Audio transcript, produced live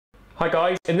Hi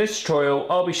guys, in this tutorial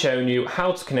I'll be showing you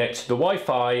how to connect the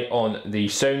Wi-Fi on the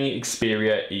Sony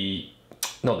Xperia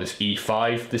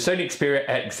E5, the Sony Xperia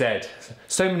XZ.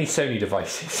 So many Sony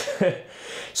devices.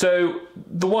 So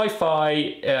the Wi-Fi,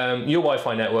 your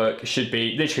Wi-Fi network should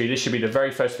be, literally this should be the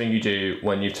very first thing you do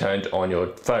when you've turned on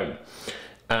your phone.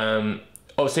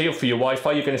 Obviously for your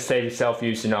Wi-Fi you're going to save yourself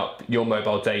using up your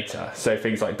mobile data. So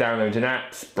things like downloading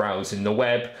apps, browsing the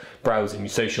web, browsing your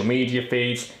social media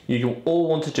feeds, you all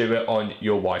want to do it on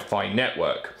your Wi-Fi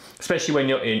network, especially when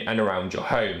you're in and around your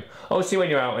home. Obviously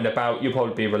when you're out and about you'll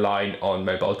probably be relying on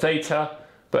mobile data,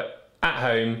 but at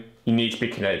home you need to be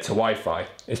connected to Wi-Fi.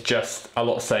 It's just a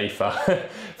lot safer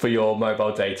for your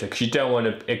mobile data because you don't want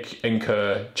to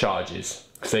incur charges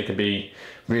because they can be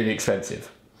really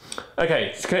expensive.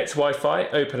 Okay, to connect to Wi-Fi,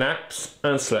 open apps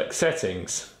and select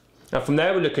settings. Now from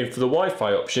there we're looking for the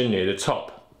Wi-Fi option near the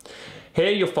top. Here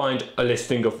you'll find a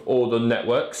listing of all the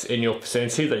networks in your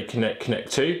vicinity that you can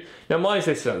connect to. Now mine's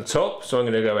listed at the top, so I'm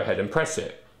going to go ahead and press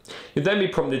it. You'll then be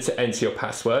prompted to enter your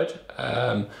password.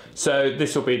 So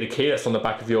this will be the key that's on the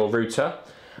back of your router.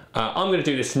 I'm going to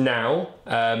do this now,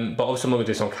 but also I'm going to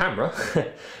do this on camera.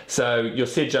 So you'll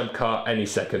see a jump cut any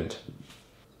second.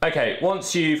 Okay,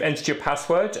 once you've entered your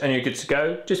password and you're good to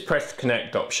go, just press the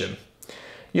connect option.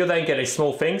 You'll then get a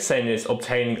small thing saying it's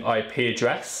obtaining IP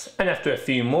address, and after a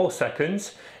few more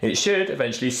seconds, it should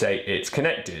eventually say it's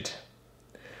connected.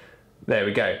 There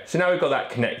we go. So now we've got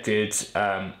that connected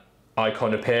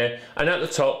icon appear, and at the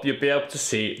top you'll be able to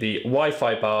see the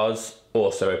Wi-Fi bars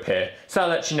also appear. So that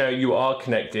lets you know you are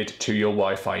connected to your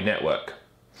Wi-Fi network.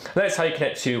 That's how you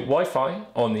connect to Wi-Fi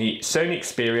on the Sony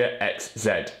Xperia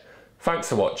XZ. Thanks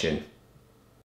for watching.